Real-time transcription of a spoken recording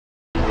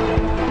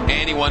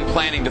Anyone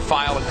planning to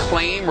file a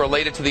claim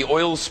related to the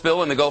oil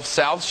spill in the Gulf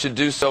South should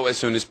do so as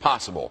soon as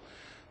possible.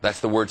 That's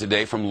the word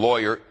today from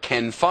lawyer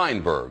Ken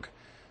Feinberg.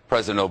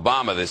 President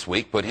Obama this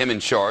week put him in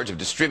charge of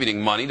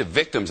distributing money to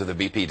victims of the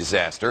BP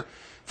disaster.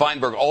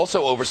 Feinberg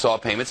also oversaw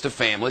payments to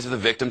families of the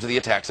victims of the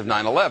attacks of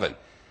 9/11.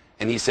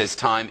 And he says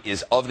time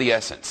is of the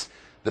essence.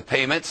 The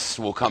payments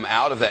will come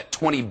out of that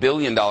 $20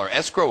 billion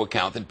escrow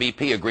account that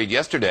BP agreed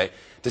yesterday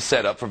to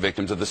set up for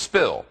victims of the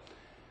spill.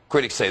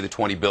 Critics say the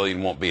 $20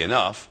 billion won't be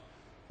enough.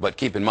 But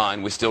keep in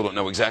mind, we still don't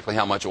know exactly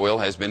how much oil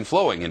has been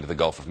flowing into the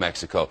Gulf of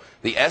Mexico.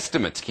 The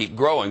estimates keep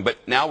growing, but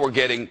now we're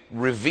getting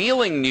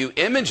revealing new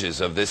images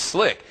of this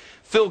slick.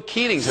 Phil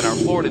Keating's in our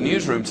Florida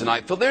newsroom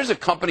tonight. Phil, there's a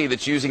company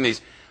that's using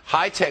these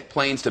high-tech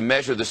planes to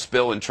measure the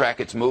spill and track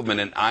its movement,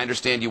 and I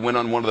understand you went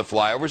on one of the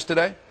flyovers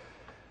today?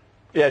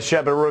 Yes,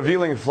 Shep, a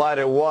revealing flight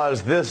it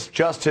was. This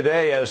just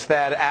today as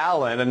Thad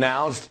Allen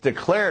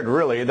declared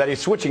really, that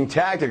he's switching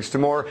tactics to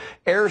more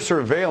air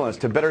surveillance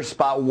to better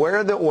spot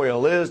where the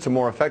oil is to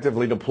more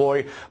effectively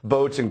deploy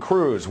boats and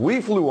crews. We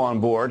flew on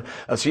board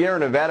a Sierra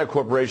Nevada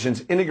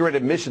Corporation's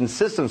Integrated Mission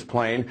Systems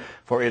plane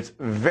for its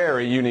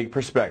very unique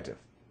perspective.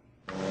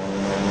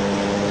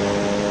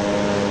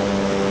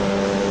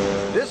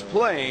 This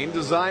plane,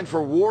 designed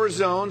for war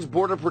zones,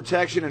 border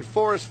protection, and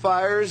forest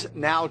fires,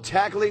 now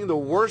tackling the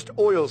worst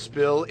oil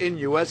spill in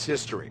U.S.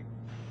 history.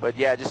 But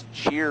yeah, just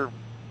sheer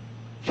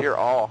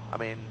awe. I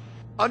mean,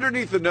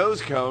 underneath the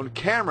nose cone,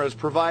 cameras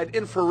provide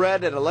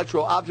infrared and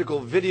electro-optical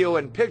video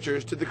and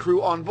pictures to the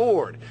crew on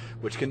board,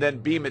 which can then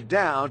beam it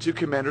down to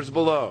commanders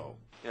below.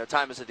 You know,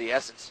 time is of the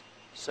essence.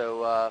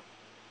 So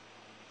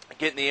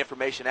getting the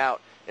information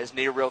out as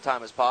near real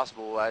time as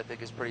possible, I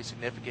think, is pretty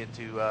significant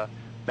to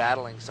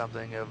battling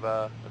something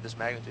of this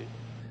magnitude.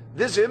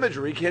 This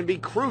imagery can be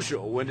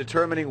crucial when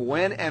determining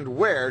when and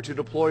where to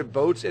deploy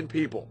boats and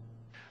people.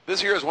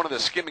 This here is one of the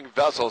skimming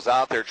vessels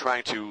out there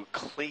trying to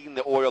clean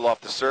the oil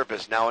off the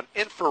surface. Now in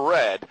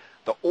infrared,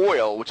 the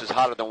oil, which is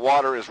hotter than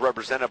water, is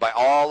represented by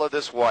all of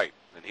this white.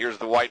 And here's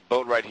the white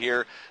boat right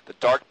here. The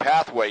dark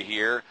pathway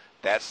here,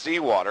 that's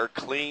seawater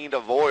cleaned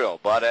of oil.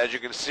 But as you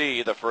can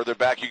see, the further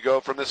back you go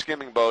from the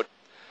skimming boat,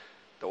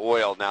 the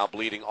oil now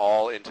bleeding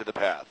all into the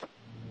path.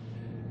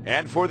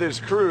 And for this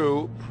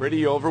crew,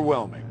 pretty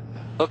overwhelming.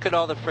 Look at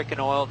all the freaking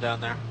oil down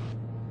there.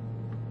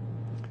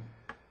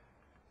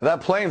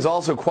 That plane's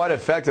also quite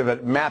effective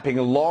at mapping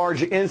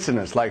large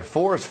incidents like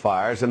forest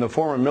fires, and the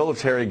former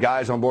military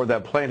guys on board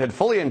that plane had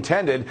fully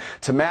intended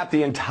to map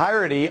the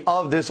entirety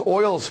of this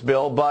oil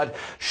spill, but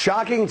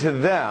shocking to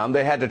them,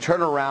 they had to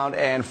turn around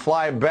and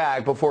fly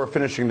back before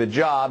finishing the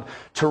job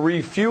to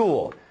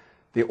refuel.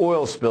 The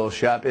oil spill,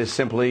 Shep, is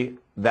simply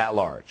that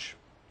large.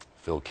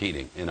 Phil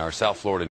Keating in our South Florida